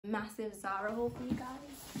Massive Zara haul for you guys.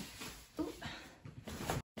 Ooh.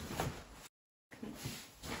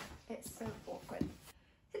 It's so awkward.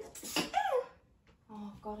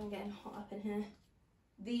 Oh god, I'm getting hot up in here.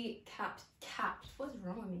 The capped. What's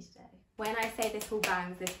wrong with me today? When I say this haul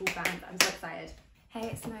bangs, I'm so excited. Hey,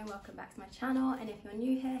 it's Simoné, welcome back to my channel, and if you're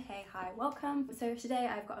new here, hey, hi, welcome. So today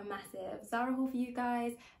I've got a massive Zara haul for you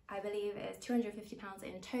guys. I believe it's £250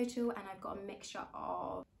 in total, and I've got a mixture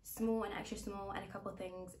of small and extra small and a couple of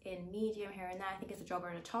things in medium here and there. I think it's a jogger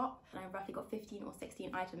and a top, and I've roughly got 15 or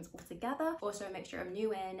 16 items altogether. Also a mixture of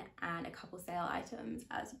new in and a couple sale items,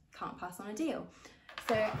 as can't pass on a deal.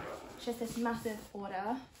 So just this massive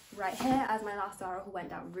order right here, as my last Zara haul went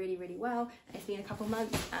down really well. It's been a couple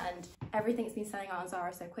months and everything's been selling out on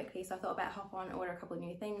Zara so quickly, so I thought I'd better hop on and order a couple of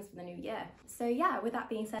new things for the new year. So yeah, with that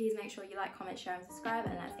being said, please make sure you like, comment, share and subscribe,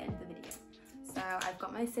 and let's get into the video. So I've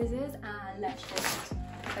got my scissors and let's just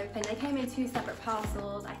open. They came in 2 separate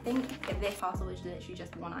parcels. I think this parcel was literally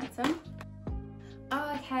just one item.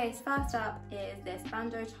 Okay, so first up is this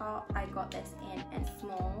bandeau top. I got this in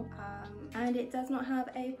small, and it does not have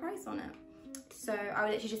a price on it. So I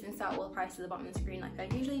will literally just insert all the prices at the bottom of the screen like I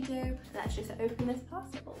usually do. Let's just open this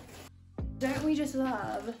parcel. Don't we just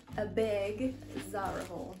love a big Zara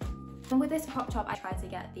haul? And with this crop top, I tried to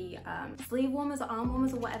get the sleeve warmers or arm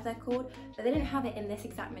warmers or whatever they're called, but they didn't have it in this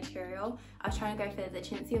exact material. I was trying to go for the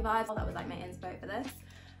chintzy vibe. That was like my inspo for this.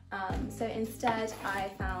 So instead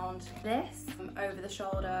I found this over the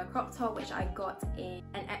shoulder crop top, which I got in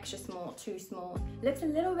an extra small, too small. It looks a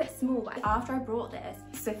little bit small, but after I brought this,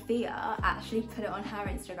 Sophia actually put it on her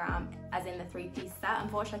Instagram as in the 3-piece set.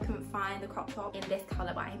 Unfortunately, I couldn't find the crop top in this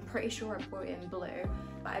color, but I'm pretty sure I brought it in blue.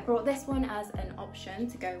 But I brought this one as an option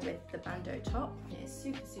to go with the bandeau top. It's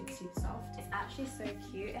super soft. It's actually so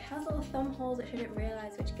cute. It has little thumb holes, which I didn't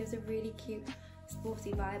realize, which gives a really cute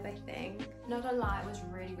sporty vibe, I think. Not gonna lie, it was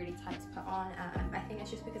really tight to put on. I think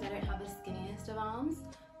it's just because I don't have the skinniest of arms,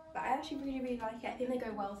 but I actually really like it. I think they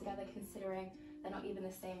go well together considering they're not even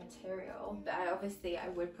the same material, but obviously I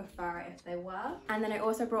would prefer it if they were. And then I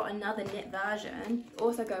also brought another knit version to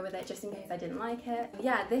also go with it, just in case I didn't like it.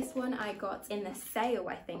 Yeah, this one I got in the sale,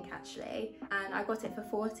 I think, actually, and I got it for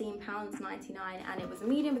 £14.99, and it was a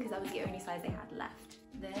medium because that was the only size they had left.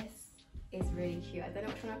 This is really cute. I don't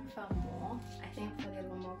know which one I prefer more. I think I prefer the other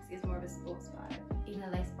one more because it's more of a sports vibe. Even a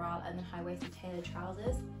lace bra and then high-waisted tailored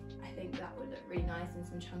trousers, I think that would look really nice in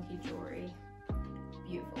some chunky jewellery.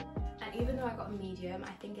 Beautiful. And even though I got a medium,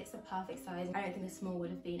 I think it's the perfect size. I don't think a small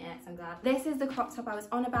would have been it, so I'm glad. This is the crop top I was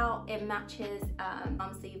on about. It matches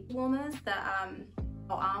arm sleeve warmers that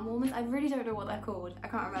or arm warmers, I really don't know what they're called, I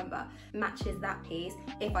can't remember. Matches that piece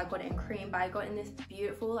if I got it in cream, but I got it in this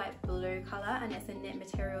beautiful like blue colour, and it's a knit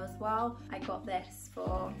material as well. I got this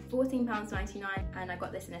for £14.99, and I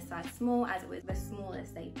got this in a size small, as it was the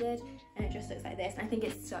smallest they did, and it just looks like this. And I think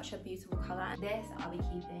it's such a beautiful colour, and this I'll be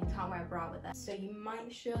keeping. Can't wear a bra with it, so you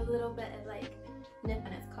might feel a little bit of like nip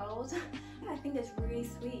and it's cold. I think it's really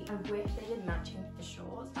sweet. I wish they did matching for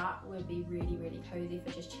shorts. That would be really cozy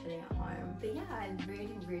for just chilling at home. But yeah, I really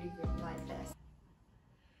like this.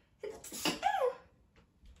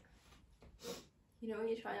 You know when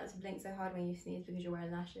you try not to blink so hard when you sneeze because you're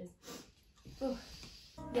wearing lashes. Ooh.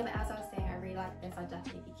 Yeah, but as I was saying, I really like this. I'd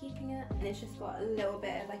definitely be keeping it. And it's just got a little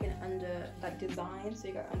bit of like an under like design, so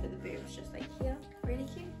you go under the boobs just like here. Really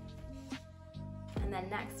cute. And then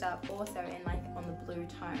next up, also in like on the blue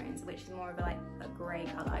tones, which is more of a, like a grey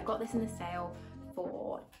colour. I got this in the sale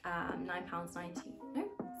for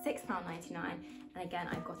 £6.99, and again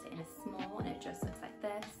I got it in a small, and it just looks like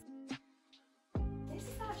this. This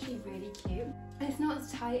is actually really cute. It's not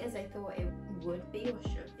as tight as I thought it would be or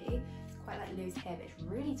should be. It's quite like loose here, but it's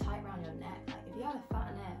really tight around your neck. Like if you have a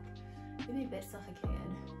fat neck, you'd be a bit suffocated.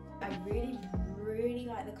 I really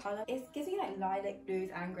like the colour. It gives you like lilac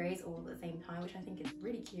blues and greys all at the same time, which I think is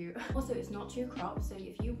really cute. Also, it's not too cropped, so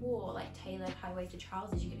if you wore like tailored high-waisted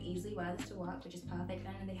trousers, you could easily wear this to work, which is perfect.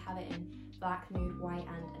 And they have it in black, nude, white,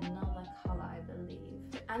 and another colour, I believe.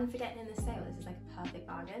 And for getting in the sale, this is like a perfect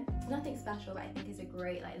bargain. It's nothing special, but I think it's a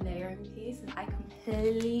great like layering piece. I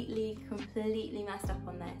completely messed up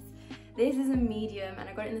on this. This is a medium, and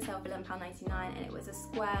I got it in the sale for £11.99, and it was a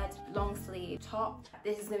squared long sleeve top.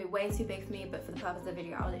 This is gonna be way too big for me, but for the purpose of the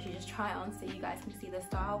video, I'll literally just try it on so you guys can see the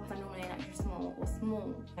style. I'm normally an extra small or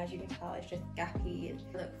small. As you can tell, it's just gappy and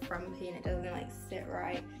look frumpy, and it doesn't like sit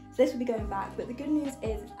right. So this will be going back, but the good news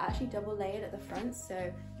is it's actually double layered at the front, so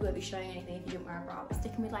you won't be showing anything if you didn't wear a bra. But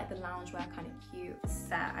sticking with like the loungewear kind of cute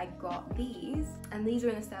set, I got these, and these were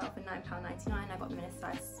in the sale for £9.99. I got them in a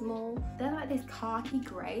size small. They're like this khaki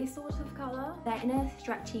grey sort of. of colour. They're in a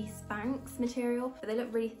stretchy Spanx material, but they look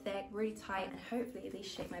really thick, really tight, and hopefully these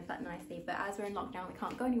shape my butt nicely. But as we're in lockdown, we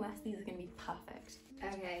can't go anywhere, so these are going to be perfect.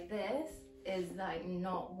 Okay, this is like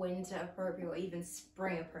not winter appropriate or even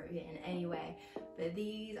spring appropriate in any way, but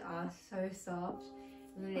these are so soft,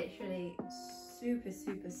 literally super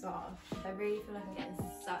soft. I really feel like I'm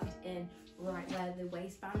getting sucked in right where the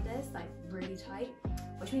waistband is, like really tight,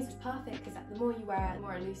 which means it's perfect because the more you wear it, the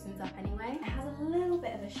more it loosens up anyway. It has a little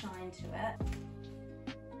bit of a shine to it.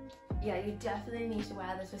 Yeah, you definitely need to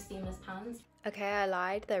wear this with seamless pants. Okay, I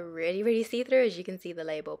lied. They're really see-through, as you can see the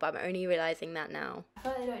label, but I'm only realising that now. I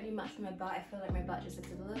feel like they don't do much for my butt. I feel like my butt just looks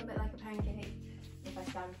a little bit like a pancake if I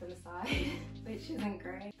stand from the side, which isn't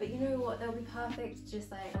great. But you know what, they'll be perfect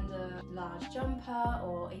just like under a large jumper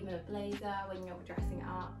or even a blazer when you're dressing it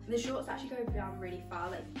up. The shorts actually go down really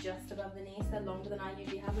far, like just above the knees. They're longer than I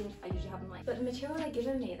usually have them. Like, but the material they're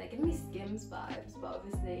giving me Skims vibes, but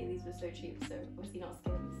obviously these were so cheap, so obviously not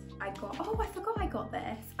Skims. Oh, I forgot I got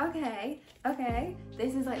this. Okay.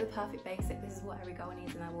 This is like the perfect basic. This is what every girl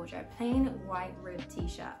needs in their wardrobe. Plain white ribbed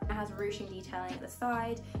t-shirt. It has ruching detailing at the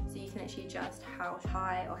side, so you can actually adjust how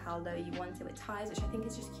high or how low you want it with ties, which I think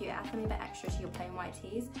is just cute. It adds something a bit extra to your plain white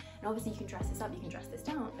tees. And obviously you can dress this up, you can dress this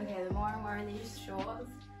down. Okay, the more I'm wearing these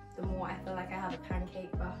shorts, the more I feel like I have a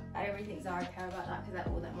pancake butt. I don't really think Zara care about that because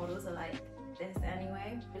all their models are like this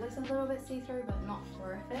anyway. It looks a little bit see-through, but not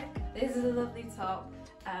horrific. This is a lovely top.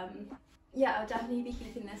 Yeah, I'll definitely be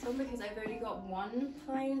keeping this one because I've only got one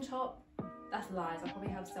plain top. That's lies, I'll probably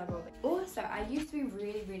have several. Also, I used to be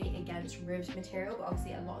really against ribbed material, but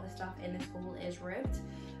obviously a lot of the stuff in this haul is ribbed.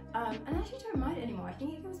 And I actually don't mind it anymore. I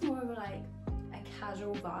think it was more of a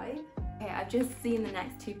casual vibe. Okay, I've just seen the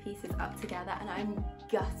next two pieces up together and I'm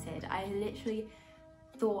gutted. I literally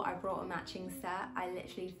thought I brought a matching set.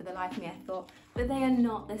 For the life of me, I thought, but they are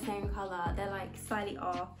not the same colour. They're like slightly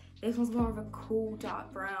off. This one's more of a cool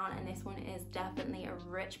dark brown, and this one is definitely a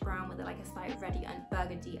rich brown with like a slight reddy and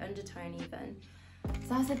burgundy undertone even.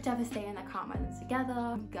 So that's devastating. I can't wear them together.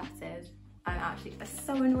 I'm gutted. It's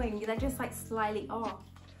so annoying. They're just like slightly off.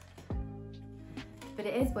 But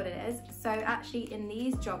it is what it is. So actually in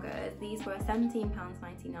these joggers, these were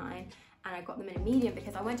 £17.99. And I got them in a medium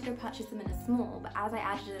because I went to go purchase them in a small, but as I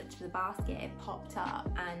added it to the basket, it popped up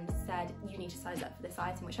and said you need to size up for this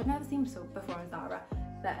item, which I've never seen before on Zara.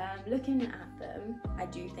 But looking at them, I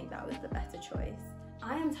do think that was the better choice.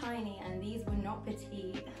 I am tiny and these were not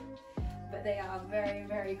petite, but they are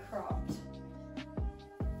very cropped.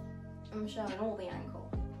 I'm showing all the ankle.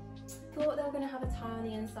 Thought they were going to have a tie on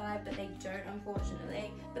the inside, but they don't,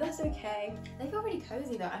 unfortunately, but that's okay. They feel really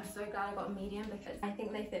cozy though. I'm so glad I got a medium because I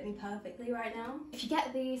think they fit me perfectly right now. If you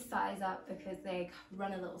get these, size up because they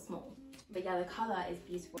run a little small. But yeah, the colour is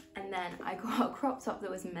beautiful. And then I got a crop top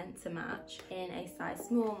that was meant to match in a size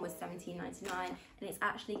small and was £17.99, and it's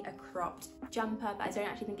actually a cropped jumper, but I don't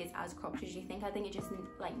actually think it's as cropped as you think. I think it just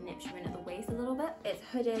like nips you in at the waist a little bit. It's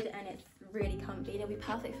hooded and it's really comfy. It'll be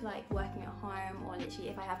perfect for like working at home, or literally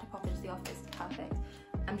if I have to pop into the office, it's perfect.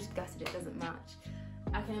 I'm just gutted it doesn't match.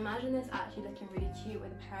 I can imagine this actually looking really cute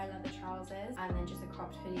with a pair of leather trousers and then just a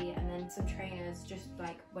cropped hoodie and then some trainers just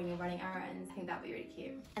like when you're running errands. I think that'd be really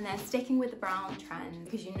cute. And then sticking with the brown trend,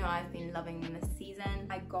 because you know I've been loving them this season,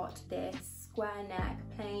 I got this square neck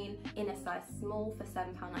plain in a size small for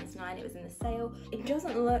 £7.99. It was in the sale. It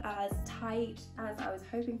doesn't look as tight as I was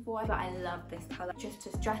hoping for, but I love this colour just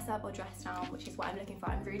to dress up or dress down, which is what I'm looking for.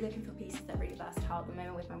 I'm really looking for pieces that are really versatile at the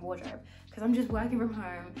moment with my wardrobe because I'm just working from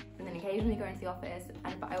home and then occasionally going to the office,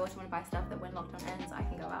 but I also want to buy stuff that when lockdown ends I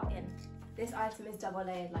can go out in. This item is double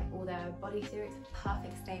layered like all their bodysuits,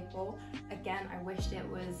 perfect staple. Again, I wished it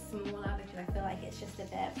was smaller because I feel like it's just a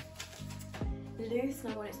bit loose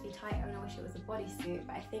and I want it to be tighter and I wish it was a bodysuit,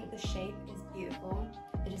 but I think the shape is beautiful.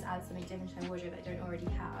 It just adds something different to my wardrobe that I don't already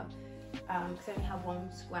have because I only have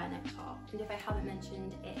one square neck top. And if I haven't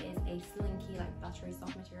mentioned, it is a slinky like buttery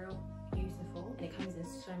soft material, beautiful, and it comes in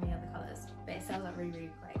so many other colours, but it sells out really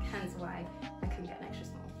quick, hence why I couldn't get an extra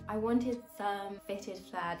small. I wanted some fitted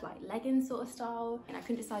flared like leggings sort of style and I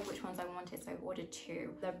couldn't decide which ones I wanted, so I ordered two.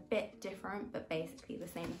 They're a bit different but basically the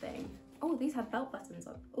same thing. Oh, these have belt buttons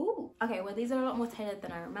on. Ooh. Okay, well these are a lot more tailored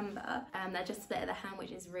than I remember. They're just split at the hem,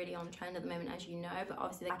 which is really on trend at the moment, as you know, but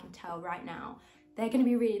obviously I can tell right now they're going to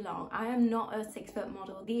be really long. I am not a 6-foot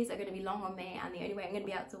model. These are going to be long on me, and the only way I'm going to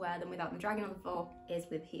be able to wear them without them dragging on the floor is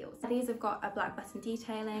with heels. These have got a black button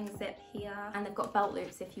detailing, zip here, and they've got belt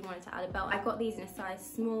loops if you wanted to add a belt. I got these in a size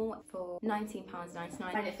small for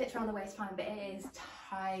 £19.99. And it fits around the waist fine, but it is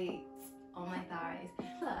tight on my thighs.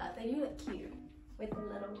 But they do look cute with the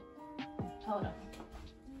little, hold on,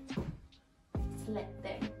 slit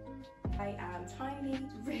thing. I am tiny,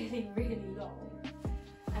 really, really long,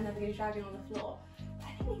 and then we're going to drag it on the floor.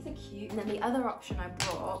 I think these are cute. And then the other option I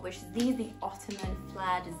brought, which is these, the Ottoman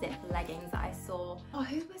flared zip leggings that I saw. Oh,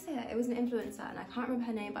 who was it? It was an influencer, and I can't remember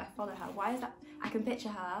her name, but I follow her. Why is that? I can picture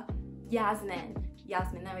her. Yasmin,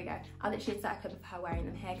 there we go. I literally inserted a clip of her wearing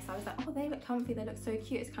them here because I was like, oh, they look comfy, they look so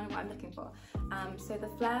cute. It's kind of what I'm looking for. So the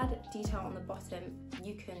flared detail on the bottom,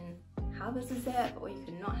 you can have as a zip or you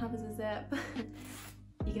can not have as a zip.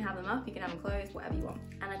 You can have them up, you can have them closed, whatever you want.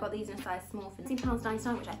 And I got these in a size small for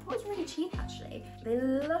 £16.99, which I thought was really cheap actually. They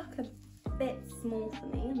look a bit small for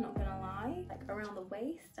me, I'm not gonna lie. Like around the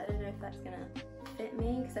waist, I don't know if that's gonna fit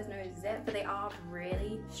me because there's no zip, but they are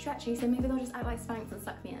really stretchy, so maybe they'll just act like Spanx and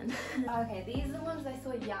suck me in. Okay, these are the ones I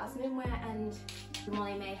saw Yasmin wear and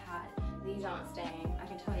Molly May had. These aren't staying, I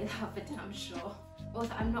can tell you that for damn sure.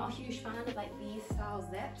 Also, I'm not a huge fan of like these style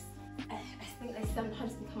zips. I think they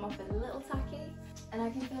sometimes can come off a little tacky, and I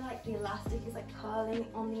can feel like the elastic is like curling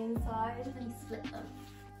on the inside and you split them.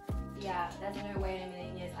 Yeah, there's no way in a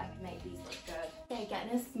million years I can make these look good. Okay,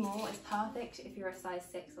 getting a small is perfect if you're a size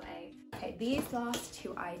 6 or 8. Okay, these last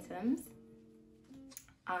two items,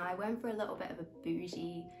 I went for a little bit of a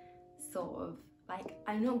bougie sort of, like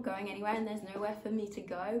I'm not going anywhere and there's nowhere for me to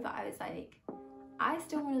go, but I was like, I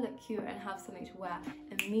still want to look cute and have something to wear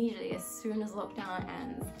immediately as soon as lockdown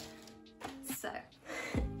ends. So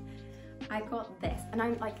I got this, and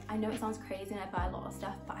I'm like, I know it sounds crazy and I buy a lot of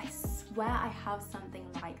stuff, but I swear I have something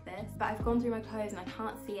like this. But I've gone through my clothes and I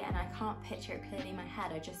can't see it and I can't picture it clearly in my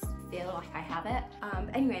head. I just feel like I have it.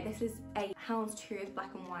 Anyway, this is a houndstooth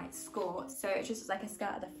black and white skirt. So it's just like a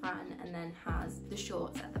skirt at the front and then has the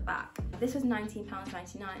shorts at the back. This was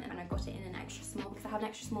 £19.99 and I got it in an extra small because I had an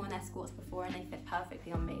extra small in their skirts before and they fit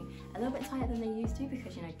perfectly on me. A little bit tighter than they used to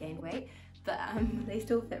because, you know, gained weight. But they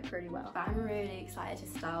still fit pretty well. But I'm really excited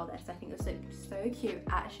to style this. I think this looks so cute.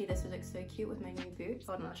 Actually, this would look so cute with my new boots.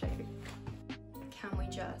 Hold on, I'll show you. Can we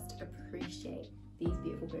just appreciate these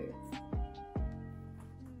beautiful boots?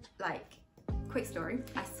 Like, quick story.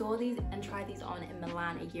 I saw these and tried these on in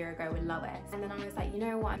Milan a year ago with lovee. And then I was like, you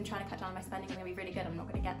know what? I'm trying to cut down my spending. I'm gonna be really good. I'm not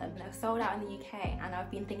gonna get them. And they were sold out in the UK and I've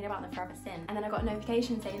been thinking about them forever since. And then I got a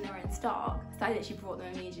notification saying they were in stock. So I literally bought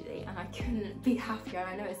them immediately and I couldn't be happier.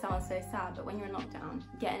 I know it sounds so sad, but when you're in lockdown,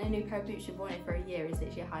 getting a new pair of boots you've wanted for a year is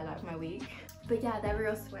literally a highlight of my week. But yeah, they're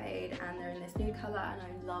real suede and they're in this new color and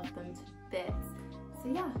I love them to bits. So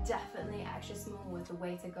yeah, definitely extra small was the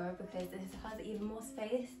way to go because this has even more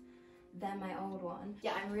space than my old one.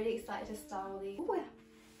 Yeah, I'm really excited to style these. Oh,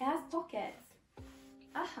 it has pockets.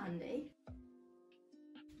 That's handy.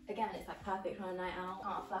 Again, it's like perfect on a night out.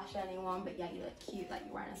 Can't flash anyone, but yeah, you look cute like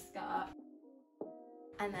you're wearing a skirt.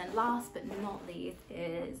 And then last but not least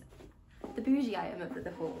is the bougie item of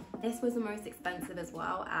the haul. This was the most expensive as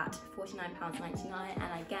well at £49.99,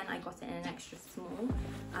 and again I got it in an extra small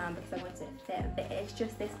because I wanted it to fit, but it's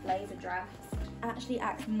just this blazer dress. It actually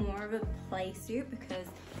acts more of a play suit because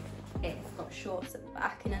it's got shorts at the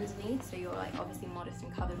back and underneath, so you're like obviously modest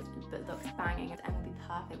and covered, but looks banging and will be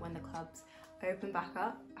perfect when the clubs open back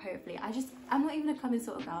up, hopefully. I'm not even a clubbing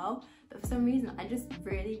sort of girl, but for some reason I just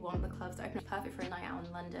really want the clubs to open up. Perfect for a night out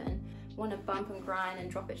in London. Want to bump and grind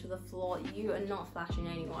and drop it to the floor. You are not flashing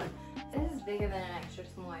anyone. This is bigger than an extra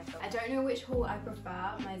small item. I don't know which haul I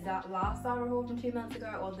prefer, my last Zara haul from 2 months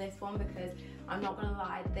ago or this one, because I'm not gonna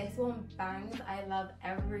lie, this one bangs. I love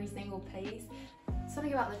every single piece.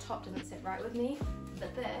 Something about the top doesn't sit right with me,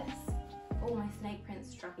 but this, oh, my snake print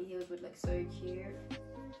strappy heels would look so cute.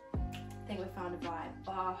 I think we found a vibe.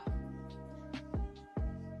 Oh,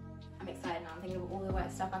 I'm excited now. I'm thinking of all the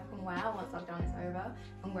stuff I can wear once lockdown is over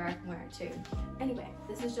and where I can wear it too. Anyway,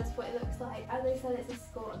 this is just what it looks like. As I said, it's a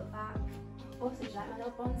skirt at the back. Also, do you like my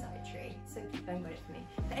little bonsai tree? So cute, Ben got it for me.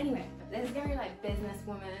 But anyway, there's very like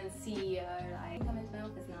businesswoman, CEO, like come into my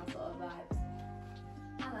office now sort of vibes.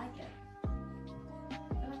 I like it.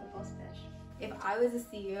 I like a boss bitch. If I was a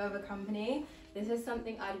CEO of a company, this is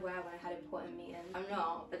something I'd wear when I had important meetings. I'm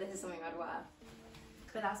not, but this is something I'd wear.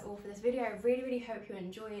 But that's all for this video. I really hope you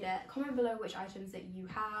enjoyed it. Comment below which items that you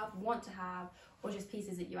have, want to have, or just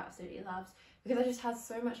pieces that you absolutely loved, because I just had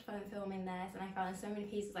so much fun filming this and I found so many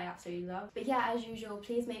pieces I absolutely love. But yeah, as usual,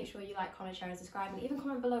 please make sure you like, comment, share and subscribe, and even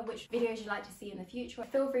comment below which videos you'd like to see in the future.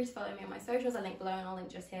 Feel free to follow me on my socials. I link below and I'll link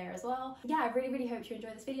just here as well. Yeah, I really hope you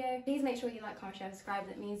enjoyed this video. Please make sure you like, comment, share and subscribe.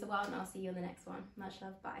 That means the world, and I'll see you in the next one. Much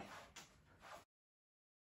love, bye.